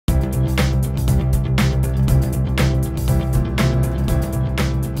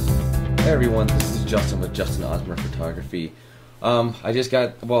Hey everyone, this is Justin with Justin Osmer Photography. I've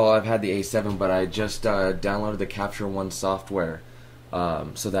had the A7, but I just downloaded the Capture One software.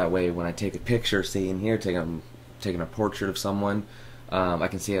 So that way when I take a picture, say in here, taking a portrait of someone, I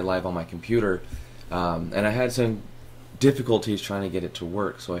can see it live on my computer. And I had some difficulties trying to get it to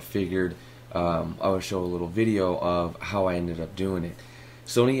work, so I figured I would show a little video of how I ended up doing it.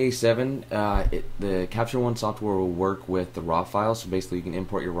 Sony A7, the Capture One software will work with the RAW files, so basically you can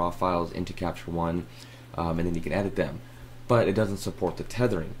import your RAW files into Capture One, and then you can edit them. But it doesn't support the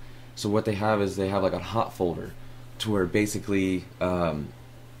tethering. So what they have is like a hot folder, to where basically over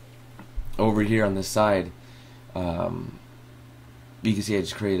here on this side, you can see I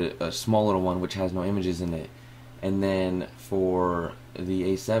just created a small little one which has no images in it. And then for the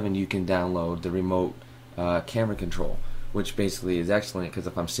A7, you can download the remote camera control, which basically is excellent because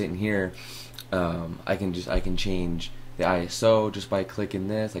if I'm sitting here, I can change the ISO just by clicking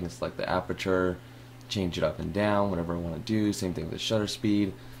this. I can select the aperture, change it up and down, whatever I want to do. Same thing with the shutter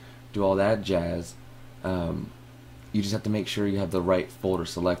speed, do all that jazz. You just have to make sure you have the right folder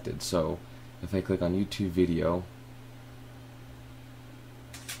selected. So if I click on YouTube video,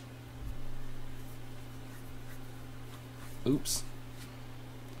 oops,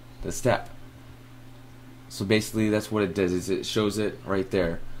 the step. So basically that's what it does, is it shows it right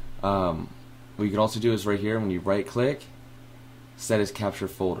there. What you can also do is right here, when you right click, set as capture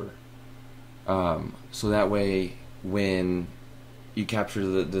folder. So that way when you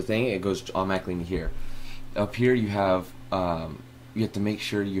capture the thing, it goes automatically in here. Up here you have to make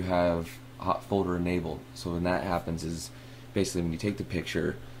sure you have hot folder enabled. So when that happens is basically when you take the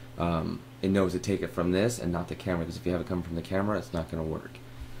picture, it knows to take it from this and not the camera, because if you have it come from the camera, it's not going to work.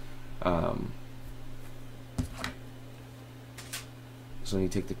 So when you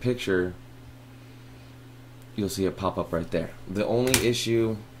take the picture, you'll see it pop up right there. The only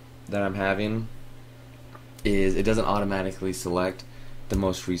issue that I'm having is it doesn't automatically select the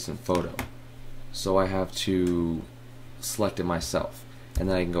most recent photo. So I have to select it myself, and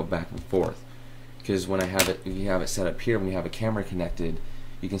then I can go back and forth. Because when if you have it set up here, when you have a camera connected,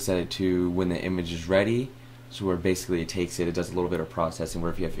 you can set it to when the image is ready. So where basically it does a little bit of processing,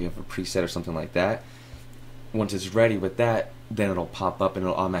 where if you have a preset or something like that, once it's ready with that, then it'll pop up and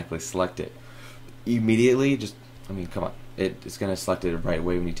it'll automatically select it. Immediately, come on, it's going to select it the right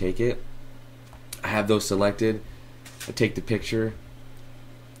way when you take it. I have those selected, I take the picture,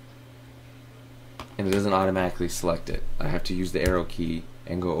 and it doesn't automatically select it. I have to use the arrow key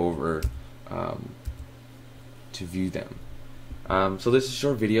and go over to view them. So this is a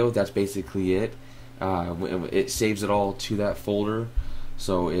short video, that's basically it. It saves it all to that folder.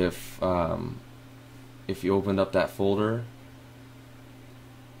 So if you opened up that folder,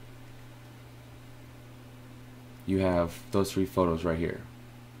 you have those 3 photos right here.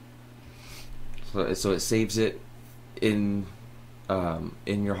 So it saves it in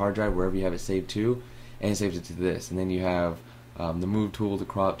your hard drive, wherever you have it saved to, and it saves it to this. And then you have the move tool, the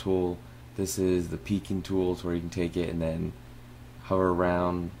crop tool. This is the peaking tools, where you can take it and then hover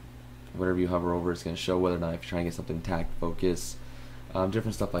around. Whatever you hover over, it's going to show whether or not if you're trying to get something tagged, focus,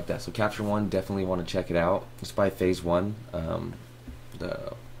 different stuff like that. So Capture One, definitely want to check it out. It's by Phase One.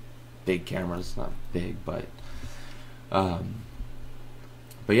 The big cameras, not big, but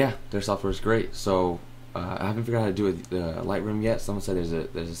yeah, their software is great. So I haven't figured out how to do it Lightroom yet. Someone said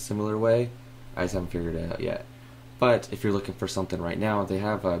there's a similar way. I just haven't figured it out yet. But if you're looking for something right now, they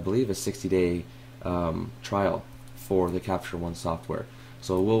have, I believe, a 60-day trial for the Capture One software.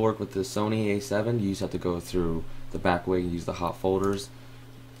 So it will work with the Sony A7. You just have to go through the back way and use the hot folders.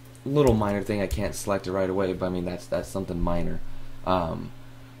 Little minor thing, I can't select it right away, but I mean that's something minor.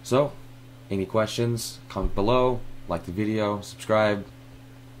 So any questions, comment below, like the video, subscribe.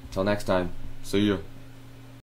 Until next time, see ya.